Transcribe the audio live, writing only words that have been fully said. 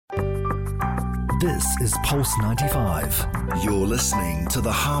This is Pulse 95. You're listening to the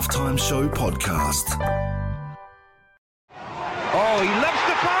Halftime Show podcast. Oh, he lifts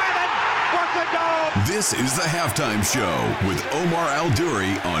the fire and what a goal! This is the Halftime Show with Omar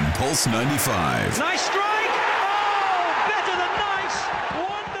Al-Duri on Pulse 95. Nice strike! Oh, better than nice!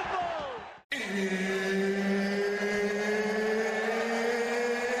 Wonderful!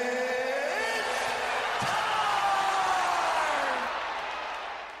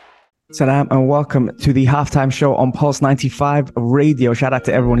 Salam and welcome to the Halftime Show on Pulse 95 Radio. Shout out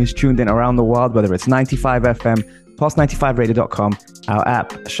to everyone who's tuned in around the world, whether it's 95 FM, pulse95radio.com, our app,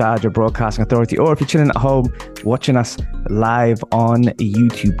 Sharjah Broadcasting Authority, or if you're chilling at home, watching us live on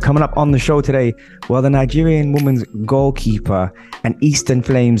YouTube. Coming up on the show today, well, the Nigerian women's goalkeeper and Eastern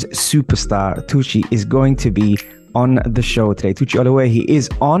Flames superstar, Touchi, is going to be on the show today. Tochukwu Oluehi is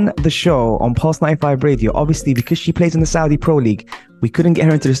on the show on Pulse 95 Radio. Obviously, because she plays in the Saudi Pro League, we couldn't get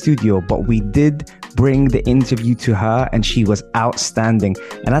her into the studio, but we did bring the interview to her and she was outstanding.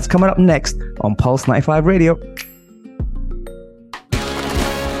 And that's coming up next on Pulse 95 Radio.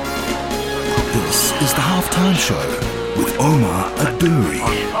 This is the Halftime Show with Omar Al-Duri.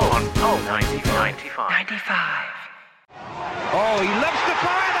 On Pulse 95. Oh, he lifts the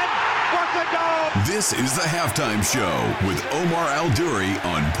fire and what a goal! This is the Halftime Show with Omar Al-Duri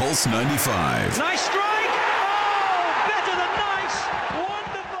on Pulse 95. Nice strike! Oh, better than nice!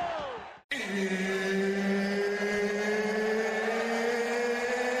 Wonderful!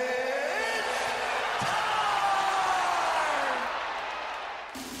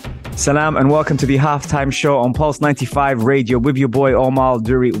 Salam and welcome to the Halftime Show on Pulse 95 Radio with your boy Omar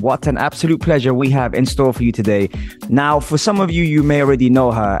Al-Duri. What an absolute pleasure we have in store for you today. Now, for some of you, you may already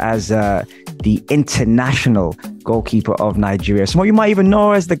know her as the international goalkeeper of Nigeria. Some of you might even know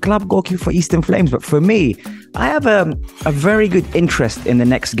her as the club goalkeeper for Eastern Flames. But for me, I have a very good interest in the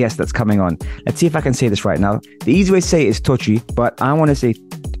next guest that's coming on. Let's see if I can say this right now. The easy way to say it is Touchi, but I want to say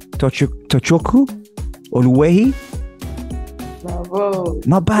Tochukwu Oluehi. Bravo.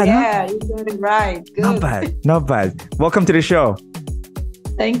 Not bad, yeah, huh? You got it right. Good. Not bad. Welcome to the show.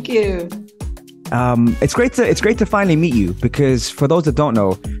 Thank you. It's great to finally meet you, because for those that don't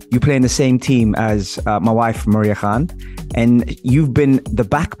know, you play in the same team as my wife Maria Khan, and you've been the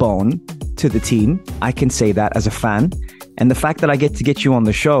backbone to the team. I can say that as a fan, and the fact that I get to get you on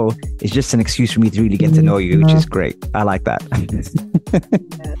the show is just an excuse for me to really get to know you, which is great. I like that.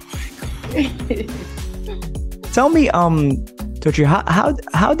 Tell me, Touchi,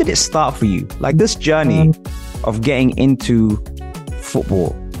 how did it start for you? Like this journey of getting into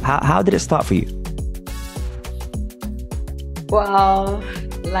football, how did it start for you? Well,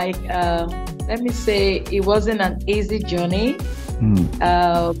 let me say it wasn't an easy journey.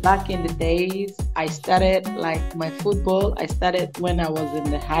 Back in the days, I started my football. I started when I was in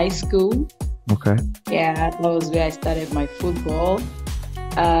the high school. Okay. Yeah, that was where I started my football.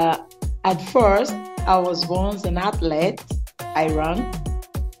 At first, I was once an athlete. I ran.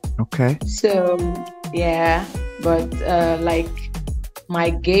 Okay. So, yeah, but my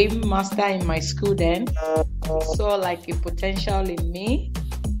game master in my school then saw a potential in me,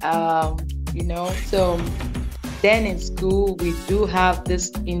 so then in school we do have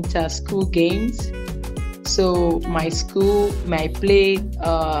this inter-school games. So my school might play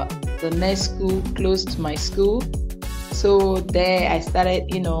the next school close to my school. So there I started,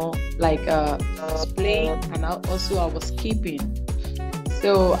 playing, and also I was keeping.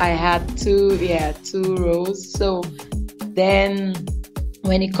 So I had two roles. So then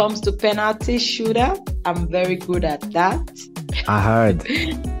when it comes to penalty shooter, I'm very good at that. I heard.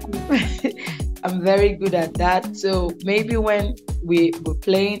 I'm very good at that. So maybe when we were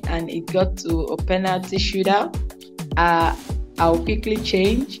playing and it got to a penalty shooter, I'll quickly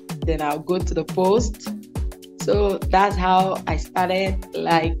change. Then I'll go to the post. So that's how I started.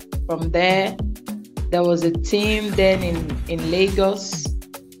 From there was a team then in Lagos.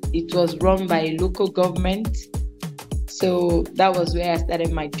 It was run by a local government. So that was where I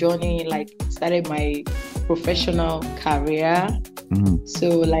started my journey, started my professional career.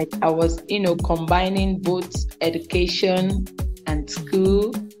 So I was, combining both education and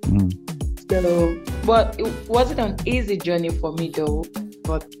school. So, but it wasn't an easy journey for me though.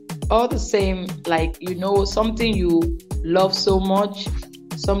 But all the same, something you love so much,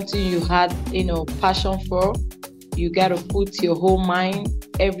 something you had, passion for, you got to put your whole mind,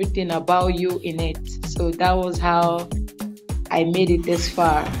 everything about you in it. So that was how I made it this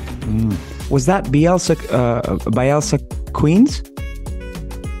far. Was that Bielsa Queens?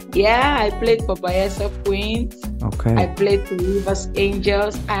 Yeah, I played for Bielsa Queens. Okay. I played for Rivers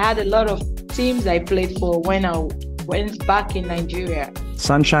Angels. I had a lot of teams I played for when I went back in Nigeria.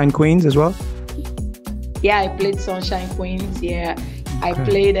 Sunshine Queens as well? Yeah, I played Sunshine Queens. Yeah, I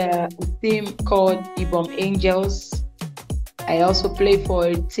played a team called Ibom Angels. I also played for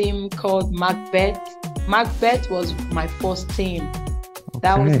a team called Macbeth. Macbeth was my first team.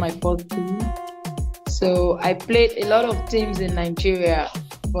 That was my first team. So I played a lot of teams in Nigeria,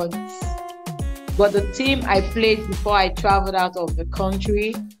 but the team I played before I traveled out of the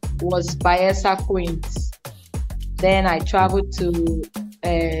country was Bayelsa Queens. Then I traveled to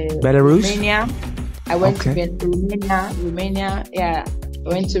Belarus? Romania. I went to Romania. Yeah, I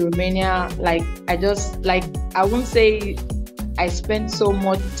went to Romania. I won't say I spent so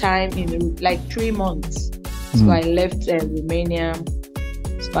much time in 3 months. So I left Romania.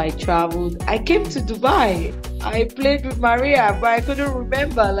 So I traveled. I came to Dubai. I played with Maria, but I couldn't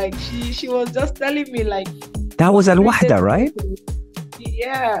remember. Like she was just telling me that was Al Wahda, right?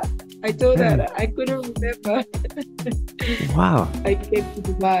 Yeah, I told her I couldn't remember. Wow. I came to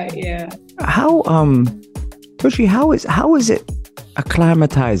Dubai. Yeah. How Touchi, how is it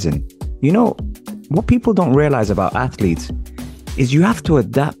acclimatizing? You know what people don't realize about athletes is you have to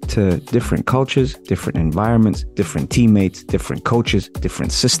adapt to different cultures, different environments, different teammates, different coaches,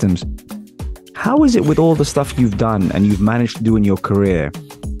 different systems. How is it with all the stuff you've done and you've managed to do in your career?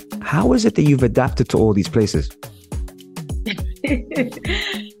 How is it that you've adapted to all these places?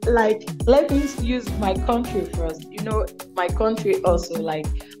 Let me use my country first. You know, my country also,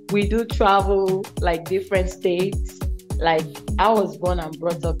 we do travel, different states. I was born and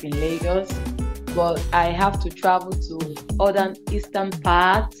brought up in Lagos, but I have to travel to other eastern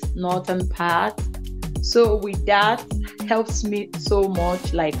parts, northern parts. So with that, helps me so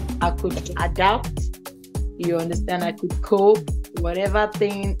much. I could adapt. You understand? I could cope.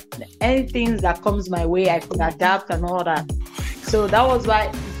 Anything that comes my way, I could adapt and all that. So that was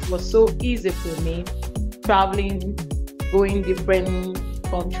why it was so easy for me, traveling, going different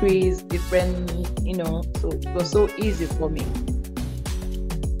countries, so it was so easy for me.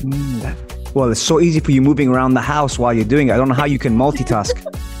 Well, it's so easy for you moving around the house while you're doing it. I don't know how you can multitask.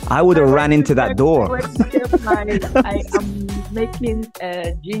 I would have ran into that door. I am making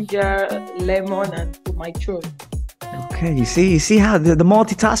ginger, lemon, and for my throat. Okay, you see how the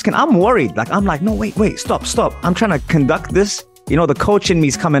multitasking, I'm worried. I'm like, no, wait, stop. I'm trying to conduct this. The coach in me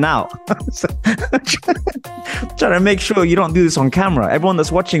is coming out. So, trying to make sure you don't do this on camera. Everyone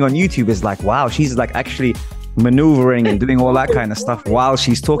that's watching on YouTube is like, wow, she's actually maneuvering and doing all that kind of stuff while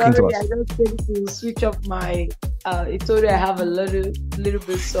she's talking to us. I just need to switch off my it's already I have a little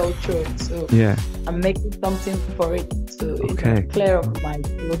bit sore throat, so yeah, I'm making something for it to clear up my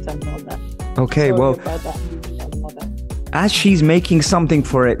throat and all that. Okay, sorry, well, about that. As she's making something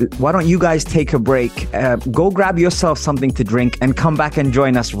for it, why don't you guys take a break, go grab yourself something to drink and come back and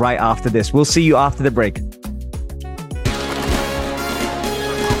join us right after this. We'll see you after the break.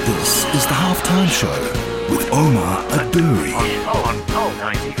 This is the Halftime Show with Omar Adouri. On Pulse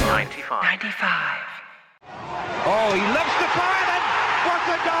 95. Oh, he loves the fire and what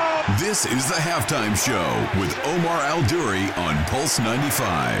a goal! This is the Halftime Show with Omar Al-Duri on Pulse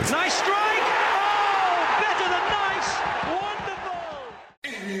 95. Nice strike! Oh, better than nice! Wonderful!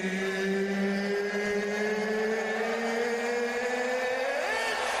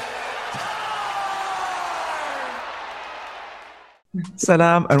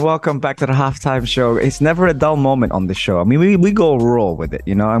 Salam and welcome back to the Halftime Show. It's never a dull moment on the show. I mean, we go raw with it,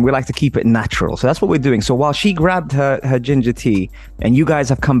 and we like to keep it natural. So that's what we're doing. So while she grabbed her ginger tea and you guys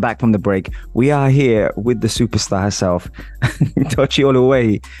have come back from the break, we are here with the superstar herself, Tochukwu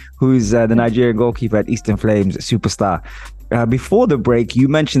Oluehi, who's the Nigerian goalkeeper at Eastern Flames, superstar. Before the break, you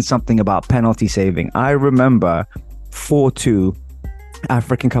mentioned something about penalty saving. I remember 4-2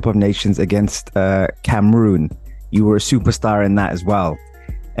 African Cup of Nations against Cameroon. You were a superstar in that as well.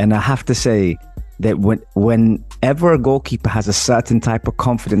 And I have to say that whenever a goalkeeper has a certain type of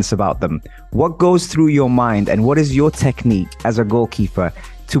confidence about them, what goes through your mind and what is your technique as a goalkeeper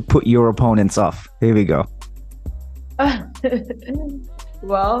to put your opponents off? Here we go.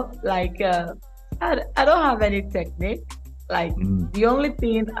 Well, I don't have any technique. The only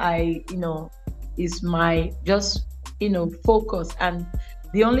thing is my focus. And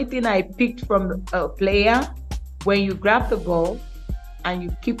the only thing I picked from a player, when you grab the ball and you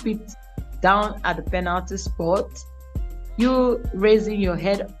keep it down at the penalty spot, you raising your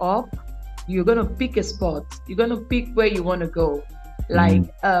head up, you're going to pick a spot. You're going to pick where you want to go.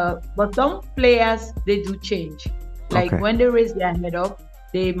 But some players, they do change. When they raise their head up,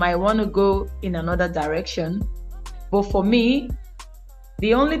 they might want to go in another direction. But for me,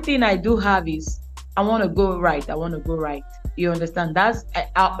 the only thing I do have is I want to go right. You understand?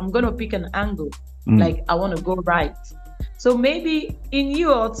 I'm going to pick an angle. I want to go right. So maybe in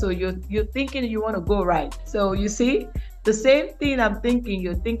you also, you're thinking you want to go right. So you see, the same thing I'm thinking,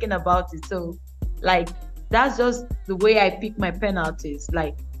 you're thinking about it. So like, that's just the way I pick my penalties.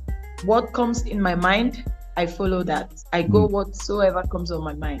 Like, what comes in my mind, I follow that. I go whatsoever comes on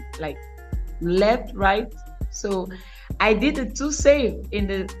my mind, like left, right. So I did the 2 save in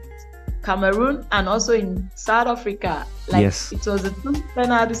the Cameroon and also in South Africa. Like, Yes. it was a 2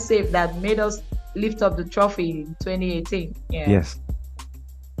 penalty save that made us lift up the trophy in 2018. Yeah.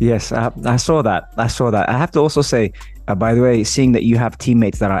 Yes, I saw that. I have to also say, by the way, seeing that you have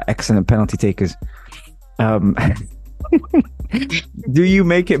teammates that are excellent penalty takers, do you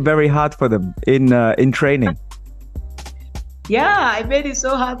make it very hard for them in training? Yeah, I made it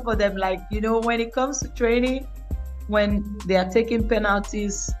so hard for them. Like, when it comes to training, when they are taking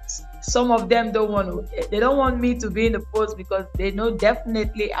penalties, some of them don't want me to be in the post because they know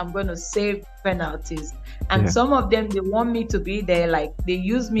definitely I'm going to save penalties. And some of them, they want me to be there. Like, they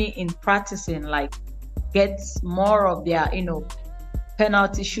use me in practicing, like, get more of their,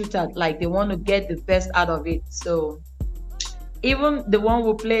 penalty shooter. Like, they want to get the best out of it. So even the one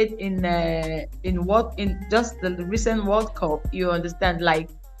who played in just the recent World Cup, you understand,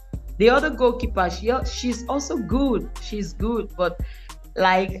 like, the other goalkeeper, she's also good. She's good, but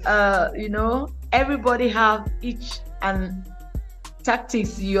like, everybody have each and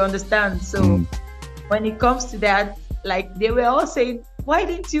tactics, you understand. So when it comes to that, like, they were all saying, why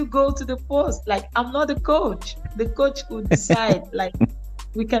didn't you go to the post? Like, I'm not the coach. The coach could decide, like,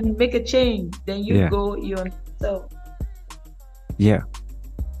 we can make a change. Then you go, so. Yeah.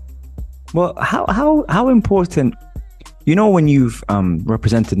 Well, how important, when you've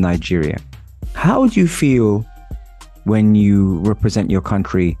represented Nigeria, how do you feel when you represent your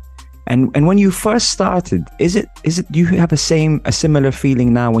country, and when you first started? Is it do you have a similar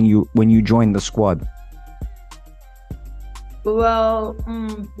feeling now when you joined the squad? Well,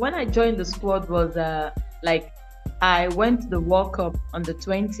 when I joined the squad was like, I went to the World Cup under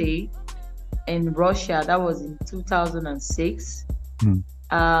 20 in Russia. That was in 2006.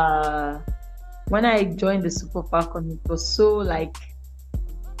 When I joined the Super Falcon, it was so like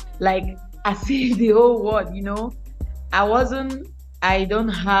I feel the whole world, I don't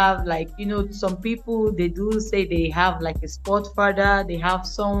have, like, some people, they do say they have like a sport father, they have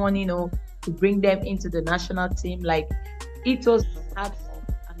someone, to bring them into the national team. Like, it was hard,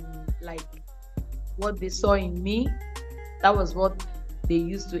 and like, what they saw in me, that was what they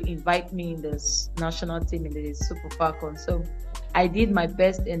used to invite me in this national team, in the Super Falcon. So I did my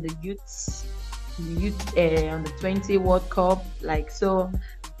best in the youth on the 20 World Cup. Like, so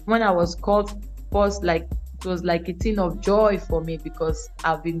when I was called first, like, it was like a thing of joy for me, because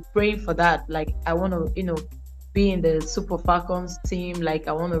I've been praying for that. Like, I want to, be in the Super Falcons team. Like,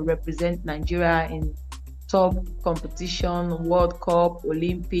 I want to represent Nigeria in top competition, World Cup,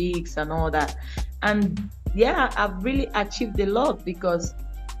 Olympics, and all that. And yeah, I've really achieved a lot, because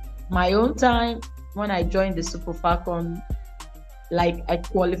my own time when I joined the Super Falcon, like, I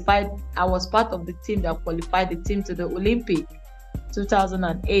was part of the team that qualified the team to the Olympic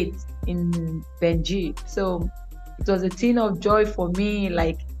 2008 in Benji. So it was a thing of joy for me.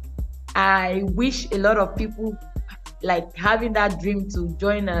 Like, I wish a lot of people, like, having that dream to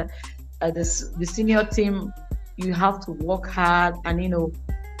join the senior team, you have to work hard and,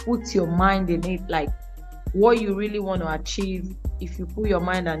 put your mind in it, like, what you really want to achieve. If you put your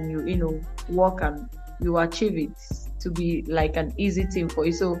mind and you work, and you achieve it, to be like an easy thing for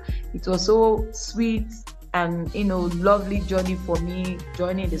you. So it was so sweet and lovely journey for me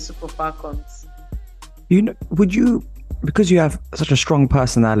joining the Super Falcons. Would you, because you have such a strong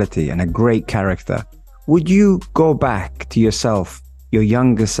personality and a great character, would you go back to yourself, your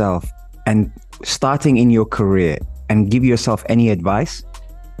younger self, and starting in your career, and give yourself any advice?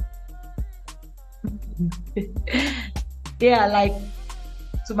 Yeah, like,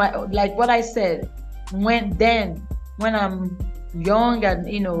 to like what I said, when I'm young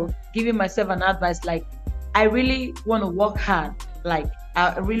and giving myself an advice, like, I really want to work hard. Like,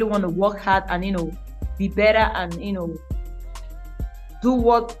 I really want to work hard and be better, and do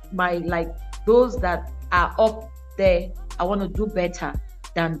what those that are up there, I want to do better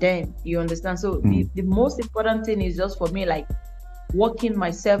than them, you understand? So the most important thing is just for me, like, working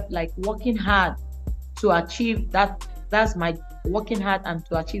hard to achieve that. That's my working hard, and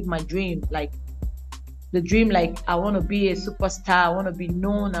to achieve my dream. Like, the dream, like, I want to be a superstar, I want to be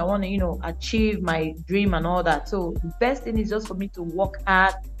known, I want to achieve my dream and all that. So the best thing is just for me to work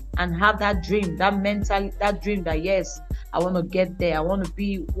hard and have that dream, that dream that, yes, I want to get there, I want to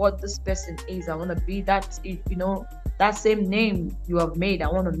be what this person is, I want to be that, that same name you have made, I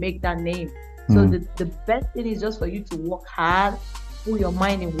want to make that name. So the best thing is just for you to work hard, put your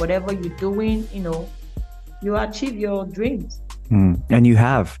mind in whatever you're doing, you achieve your dreams. And you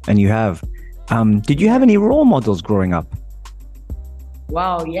have. Did you have any role models growing up?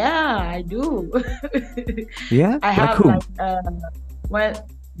 Wow, yeah, I do. Yeah? I have who? Well,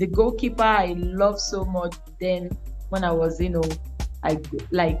 the goalkeeper I love so much then when I was, Emmanuel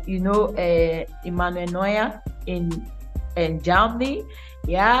Neuer in Germany.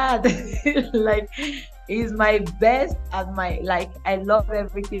 Yeah, like he's my best and I love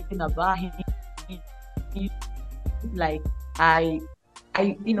everything about him. Like I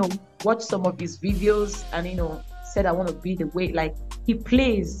watched some of his videos and said I want to be the way he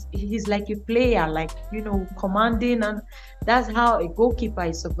plays. He's like a player, commanding, and that's how a goalkeeper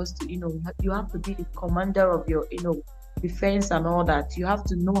is supposed to. You have to be the commander of your defense and all that. You have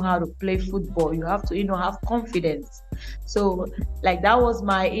to know how to play football. You have to have confidence. So that was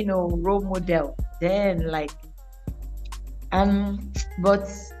my role model then. But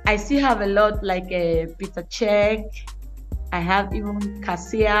I still have a lot Peter Cech. I have even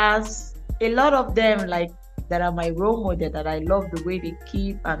Casillas. A lot of them that are my role model that I love the way they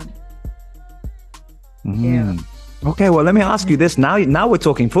keep and yeah. Okay, well let me ask you this. Now we're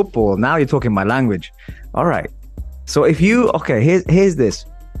talking football. Now you're talking my language. All right. So here's this.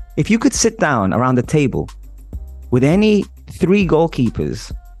 If you could sit down around the table with any 3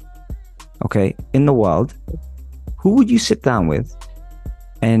 goalkeepers, in the world, who would you sit down with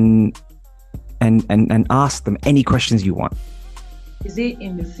and ask them any questions you want? Is it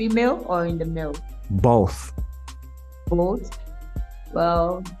in the female or in the male? Both.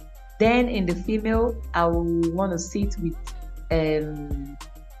 Well, then in the female, I will want to sit with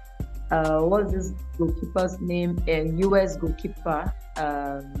what's this goalkeeper's name? US goalkeeper.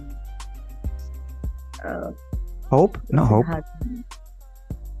 Hope? Not Hope.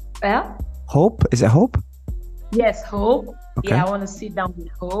 Yeah? Hope? Is it Hope? Yes, Hope. Okay. Yeah, I want to sit down with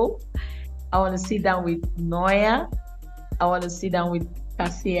Hope. I want to sit down with Neuer. I want to sit down with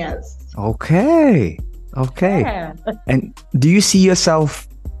Casillas. Okay. Yeah. And do you see yourself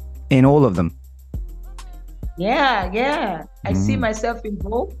in all of them? Yeah. I see myself in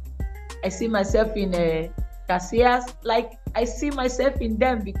Hope. I see myself in Casillas. I see myself in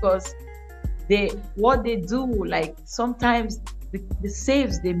them because what they do, sometimes the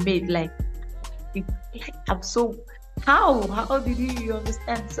saves they made, I'm so how did you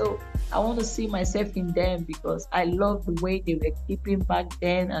understand? So I want to see myself in them because I love the way they were keeping back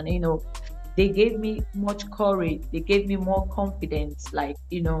then, and they gave me much courage. They gave me more confidence.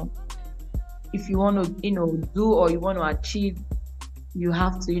 If you want to do or you want to achieve, you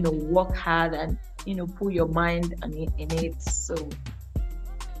have to work hard and put your mind in it. So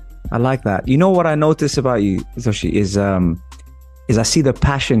I like that. You know what I notice about you, Tochi, is I see the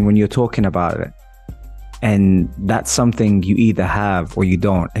passion when you're talking about it. And that's something you either have or you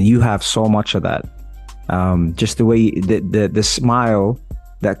don't. And you have so much of that. Just the way the smile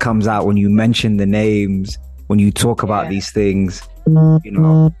that comes out when you mention the names, when you talk about these things,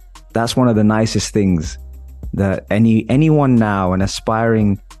 that's one of the nicest things that anyone now, an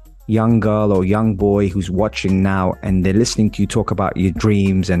aspiring young girl or young boy who's watching now and they're listening to you talk about your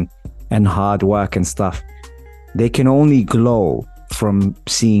dreams and hard work and stuff, they can only glow from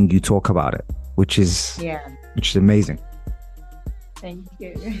seeing you talk about it. Which is amazing. Thank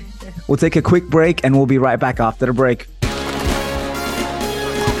you. We'll take a quick break and we'll be right back after the break.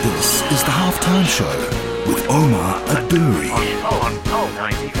 This is the Halftime Show with Omar Adouri. On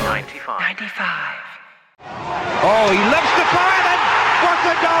 95. Oh, he loves the fire and what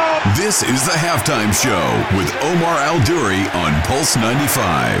a goal! This is the Halftime Show with Omar Al-Duri on Pulse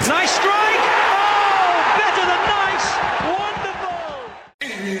 95. Nice strike! Oh, better than nice! Wonderful!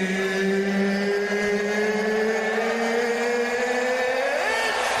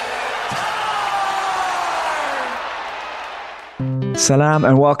 Salam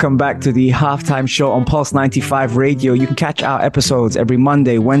and welcome back to the Halftime Show on Pulse 95 Radio. You can catch our episodes every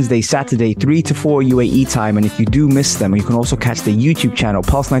Monday, Wednesday, Saturday, 3 to 4 UAE time. And if you do miss them, you can also catch the YouTube channel,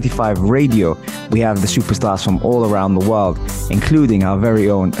 Pulse 95 Radio. We have the superstars from all around the world, including our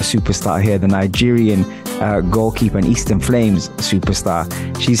very own superstar here, the Nigerian goalkeeper and Eastern Flames superstar.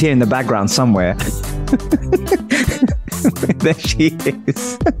 She's here in the background somewhere. There she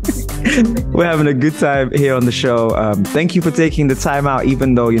is. We're having a good time here on the show. Thank you for taking the time out,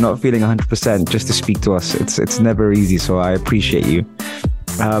 even though you're not feeling 100%, just to speak to us. It's never easy, so I appreciate you.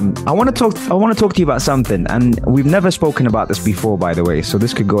 I want to talk to you about something, and we've never spoken about this before, by the way, so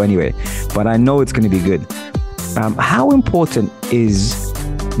this could go anyway, but I know it's going to be good. How important is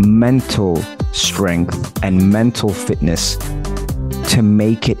mental strength and mental fitness to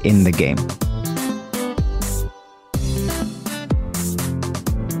make it in the game?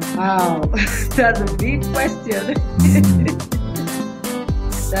 Wow, that's a big question.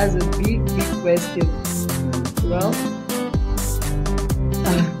 That's a big question. Well,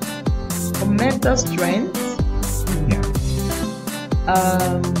 for mental strength, Yeah.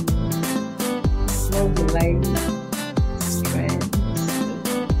 what would I strength?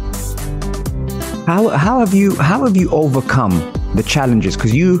 How have you overcome the challenges?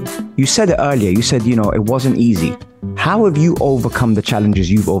 Because you said it earlier. You said, it wasn't easy. How have you overcome the challenges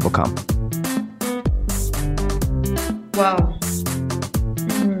you've overcome? Wow.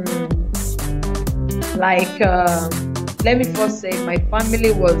 Let me first say my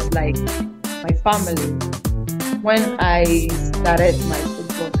family was like my family. When I started my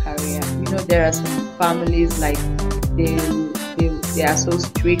football career, there are some families like they are so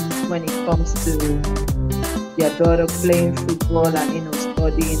strict when it comes to their daughter playing football and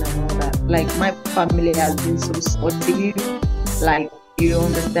studying and all that. Like my family has been so supportive. Like you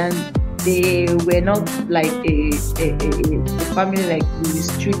understand, they were not like a family like will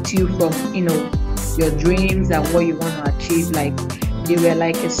restrict you from your dreams and what you want to achieve. Like they were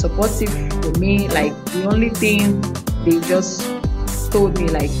like a supportive for me. Like the only thing they just told me,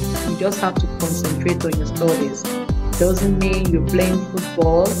 like, you just have to concentrate on your studies. Doesn't mean you're playing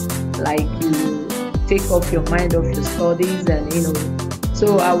football, like you take off your mind off your studies. And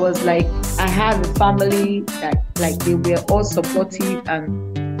so I was like, I had a family that like they were all supportive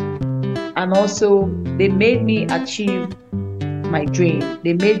and also they made me achieve my dream.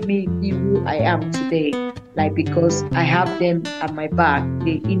 They made me be who I am today, like because I have them at my back.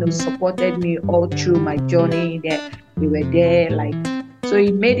 They supported me all through my journey. They were there, like, so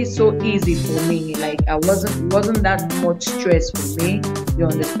it made it so easy for me. Like it wasn't that much stress for me, you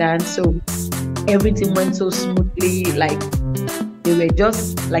understand? So everything went so smoothly. Like they were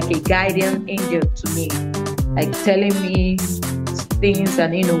just like a guardian angel to me, like telling me things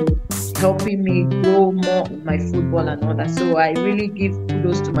and helping me grow more with my football and all that. So I really give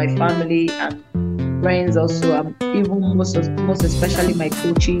kudos to my family and friends also. Even most especially my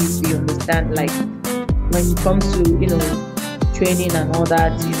coaches, you understand, like when it comes to training and all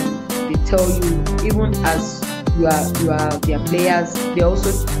that, they tell you, even as you are their players, they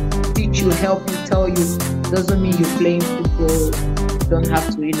also teach you, help you, tell you, doesn't mean you're playing football, you don't have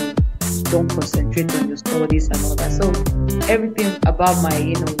to don't concentrate on your studies and all that. So everything about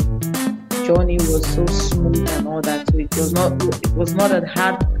my journey was so smooth and all that. So it was not a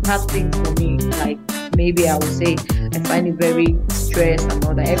hard thing for me. Like maybe I would say I find it very stressed and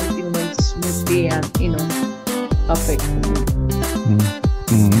all that. Everything went smoothly and perfect for me.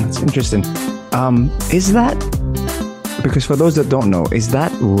 That's interesting. Is that, because for those that don't know, is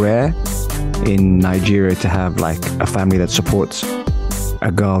that rare in Nigeria to have like a family that supports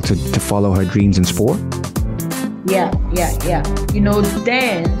a girl to follow her dreams in sport? Yeah.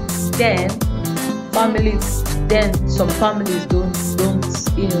 Then some families don't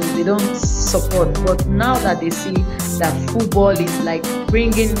they don't support. But now that they see that football is like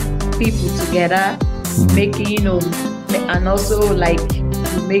bringing people together, making and also like you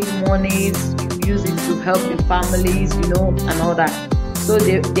make monies, you use it to help your families, and all that. So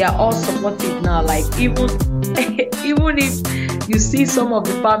they are all supportive now. Like even if you see some of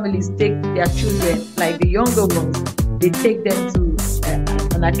the families take their children, like the younger ones, they take them to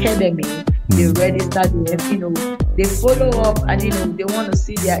an academy. They register them, they follow up, and they want to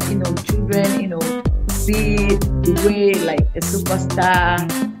see their children be the way like a superstar,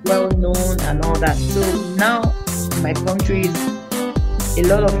 well known and all that. So now in my country, a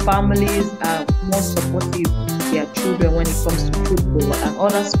lot of families are more supportive of their children when it comes to football and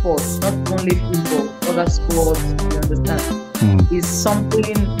other sports, not only football, other sports, you understand? It's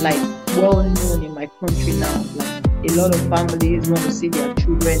something like well known in my country now. Like a lot of families want to see their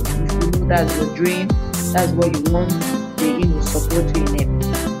children. If you know that's your dream, that's what you want, they support you in it.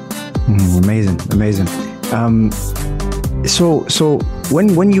 Amazing. So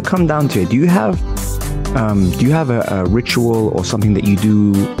when you come down to it, do you have a ritual or something that you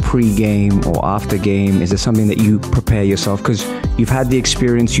do pre-game or after game? Is there something that you prepare yourself? Because you've had the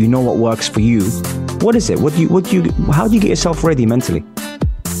experience, you know what works for you. What is it? How do you get yourself ready mentally?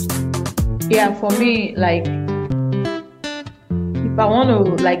 Yeah, for me, like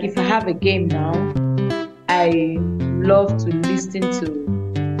if I have a game now, I love to listen to,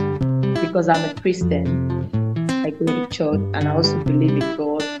 because I'm a Christian, I go to church and I also believe in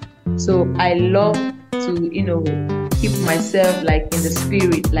God. So I love to, keep myself like in the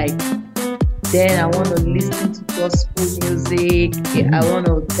spirit, like then I want to listen to gospel music. I want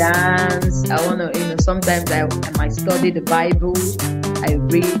to dance. I want to, sometimes I might study the Bible. I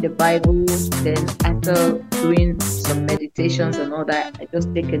read the Bible. Then after doing some meditations and all that, I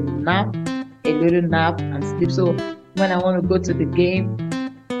just take a little nap and sleep. So when I want to go to the game,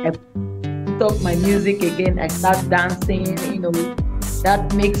 I put up my music again. I start dancing.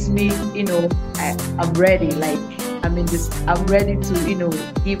 That makes me, I'm ready. Like I'm ready to,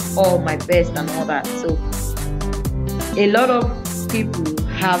 give all my best and all that. So a lot of people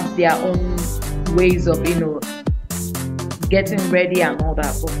have their own ways of, getting ready and all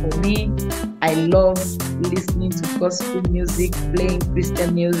that. But for me, I love listening to gospel music, playing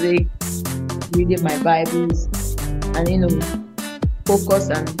Christian music, reading my Bibles, and, focus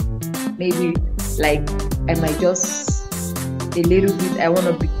and maybe like I might just a little bit, I want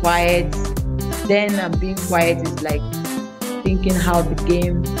to be quiet. Then I'm being quiet is like thinking how the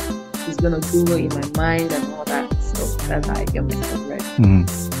game is going to go in my mind and all that. So that's how I get myself ready.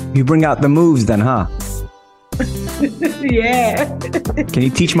 You bring out the moves then, huh? Yeah. Can you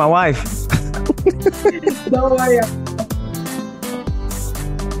teach my wife? Don't worry.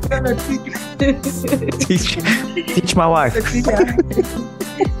 I'm gonna teach my wife.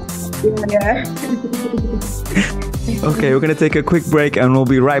 Yeah. Okay, we're going to take a quick break and we'll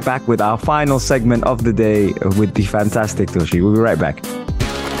be right back with our final segment of the day with the fantastic Touchi. We'll be right back.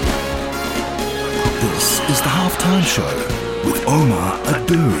 This is the Halftime Show with Omar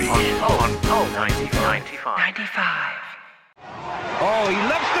Adouri. On Pulse 95. Oh, he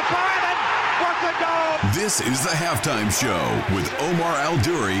loves the fire and what a goal! This is the Halftime Show with Omar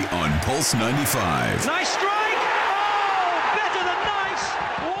Al-Duri on Pulse 95. Nice strike! Oh, better than nice!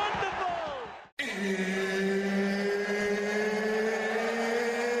 Wonderful!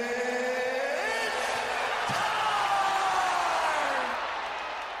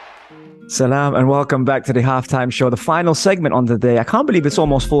 Salam and welcome back to the Halftime Show, the final segment on the day. I can't believe it's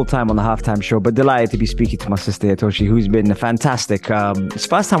almost full time on the Halftime Show, but delighted to be speaking to my sister here, Touchi, who's been fantastic. It's the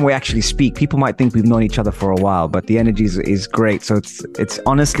first time we actually speak. People might think we've known each other for a while, but the energy is great. So it's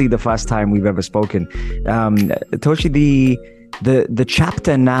honestly the first time we've ever spoken. Touchi, the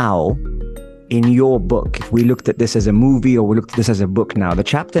chapter now in your book, if we looked at this as a movie or we looked at this as a book now, the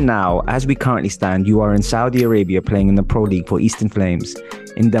chapter now, as we currently stand, you are in Saudi Arabia playing in the Pro League for Eastern Flames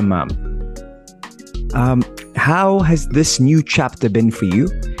in Dammam. How has this new chapter been for you?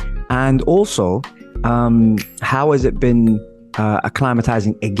 And also, how has it been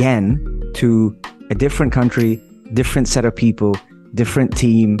acclimatizing again to a different country, different set of people, different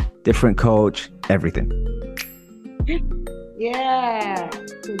team, different coach, everything? Yeah,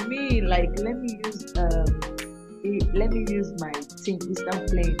 for me, like let me use my team, Eastern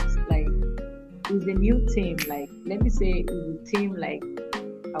Flames. Like it's a new team. Like let me say it's a team like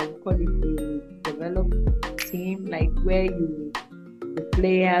I would call it a developed team, like where the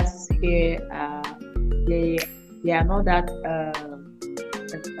players here they are not that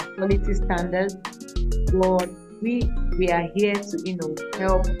quality standard, but we are here to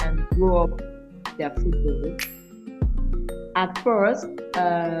help and grow up their football. At first,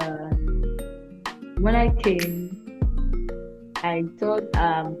 when I came, I thought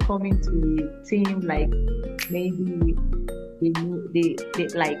coming to a team like maybe they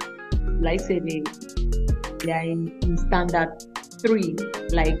like say they are in standard 3,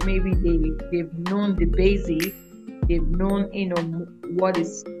 like maybe they've known the basic, they've known what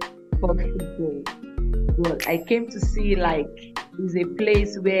is called football. But I came to see like it's a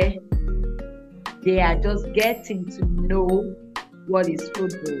place where they are just getting to know what is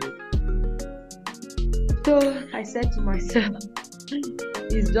football. So I said to myself,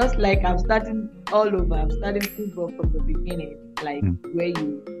 it's just like I'm starting all over. I'm starting football from the beginning, like where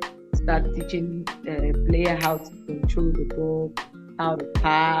you start teaching a player how to control the ball, how to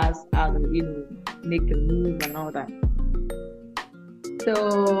pass, how to make a move and all that.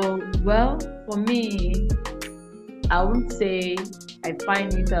 So, well, for me, I wouldn't say I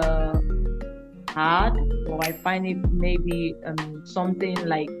find it hard, or I find it maybe something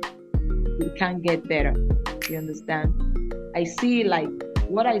like it can get better. You understand? I see like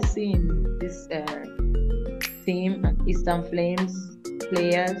what I see in this team, Eastern Flames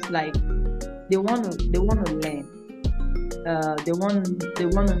players, like they want to learn. They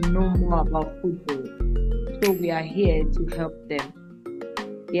want to know more about football. So we are here to help them.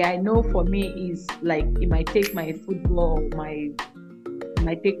 Yeah, I know for me is like it might take my football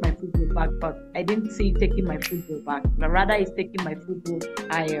back, but I didn't see taking my football back. But rather, it's taking my football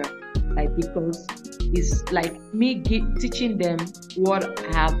higher, like because it's like me teaching them what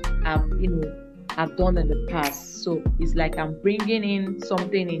I've done in the past. So it's like I'm bringing in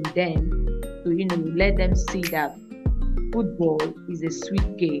something in them to let them see that football is a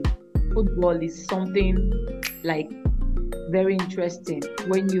sweet game. Football is something like very interesting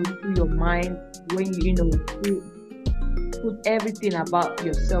when you put your mind, when you know, put everything about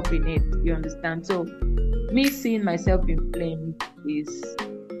yourself in it. You understand? So me seeing myself in Flame is,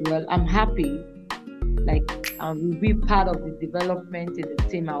 well, I'm happy. Like, I will be part of the development in the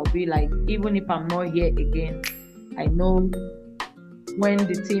team. I'll be like, even if I'm not here again, I know when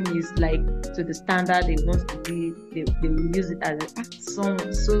the team is like to the standard they want to be, they will use it as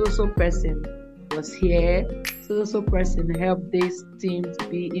so person was here, so person helped this team to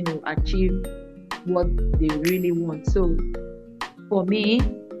be, you know, achieve what they really want. So for me,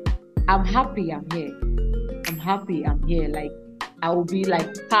 I'm happy I'm here. I'm happy I'm here. Like, I will be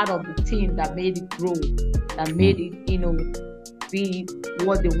like part of the team that made it grow, that made it, you know, be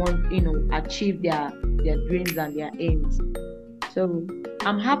what they want, you know, achieve their dreams and their aims. So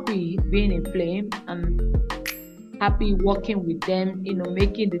I'm happy being in Flame and happy working with them, you know,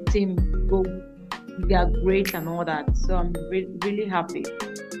 making the team go, they are great and all that. So I'm really happy.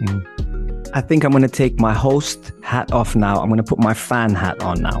 I think I'm going to take my host hat off now. I'm going to put my fan hat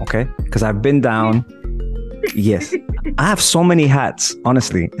on now, okay? Because I've been down. Yes. I have so many hats,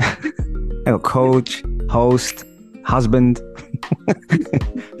 honestly. I got coach, host, husband,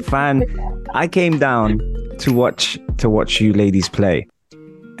 fan. I came down to watch you ladies play,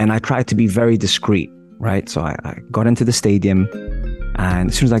 and I tried to be very discreet, right? So I got into the stadium,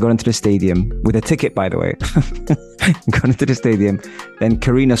 and as soon as I got into the stadium with a ticket, by the way, got into the stadium, then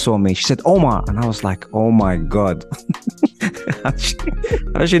Karina saw me. She said, "Omar," and I was like, "Oh my God, how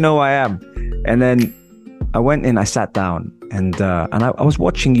does she know who I am?" And then I went in, I sat down, and I was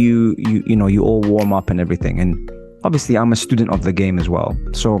watching you know, you all warm up and everything, and obviously I'm a student of the game as well,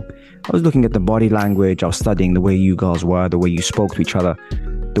 so I was looking at the body language. I was studying the way you girls were, the way you spoke to each other,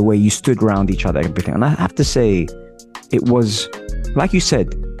 the way you stood around each other, everything. And I have to say, it was, like you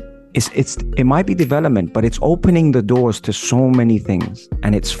said, it might be development, but it's opening the doors to so many things,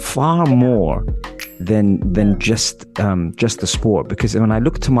 and it's far more than just the sport. Because when I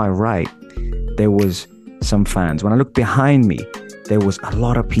looked to my right, there was some fans. When I looked behind me, there was a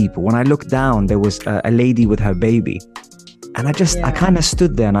lot of people. When I looked down, there was a lady with her baby. And I kind of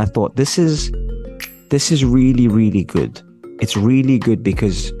stood there and I thought, this is really, really good. It's really good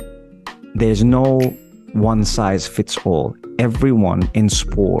because there's no one size fits all. Everyone in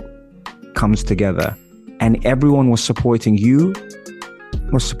sport comes together, and everyone was supporting you,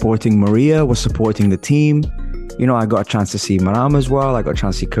 was supporting Maria, was supporting the team. You know, I got a chance to see Maram as well. I got a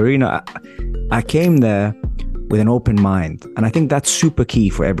chance to see Karina. I came there with an open mind. And I think that's super key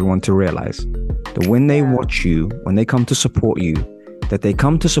for everyone to realize that when they watch you, when they come to support you, that they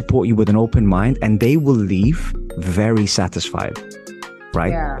come to support you with an open mind, and they will leave very satisfied,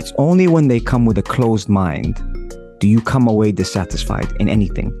 right? Yeah. It's only when they come with a closed mind do you come away dissatisfied in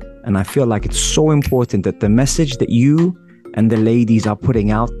anything. And I feel like it's so important that the message that you and the ladies are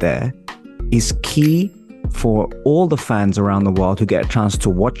putting out there is key for all the fans around the world who get a chance to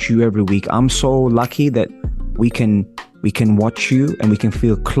watch you every week. I'm so lucky that we can watch you and we can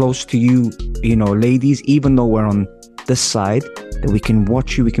feel close to you, you know, ladies, even though we're on this side, that we can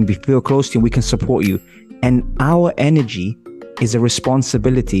watch you, we can feel close to you, we can support you. And our energy is a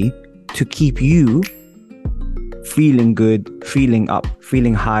responsibility to keep you feeling good, feeling up,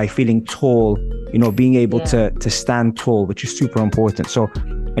 feeling high, feeling tall, you know, being able to stand tall, which is super important. So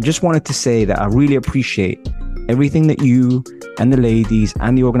I just wanted to say that I really appreciate everything that you and the ladies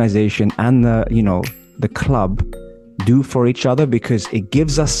and the organization and the, you know, the club do for each other, because it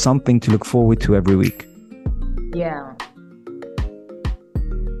gives us something to look forward to every week. Yeah.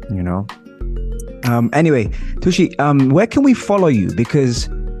 You know? Anyway, Touchi, where can we follow you? Because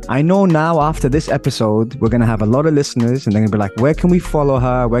I know now after this episode, we're going to have a lot of listeners and they're going to be like, where can we follow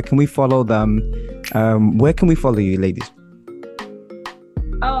her? Where can we follow them? Where can we follow you, ladies?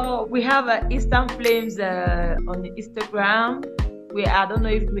 Oh, we have Eastern Flames on Instagram. I don't know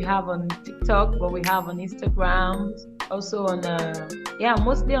if we have on TikTok, but we have on Instagram. Also on,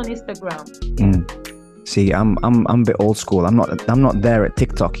 mostly on Instagram. See, I'm a bit old school. I'm not there at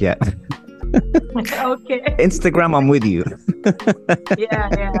TikTok yet. Okay. Instagram, I'm with you.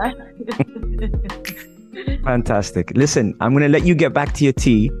 Yeah. Fantastic. Listen, I'm going to let you get back to your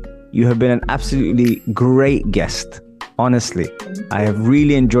tea. You have been an absolutely great guest. Honestly, I have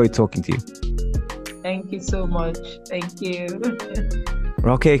really enjoyed talking to you. Thank you so much. Thank you.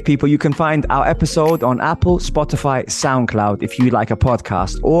 Okay, people, you can find our episode on Apple, Spotify, SoundCloud if you like a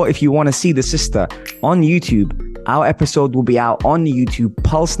podcast, or if you want to see the sister on YouTube. Our episode will be out on YouTube,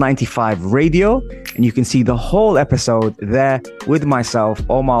 Pulse 95 Radio, and you can see the whole episode there with myself,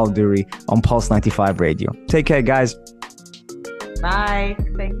 Omar Al-Duri, on Pulse 95 Radio. Take care, guys. Bye.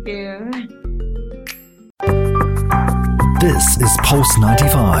 Thank you. This is Pulse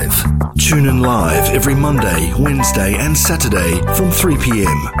 95. Tune in live every Monday, Wednesday and Saturday from 3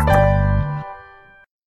 p.m.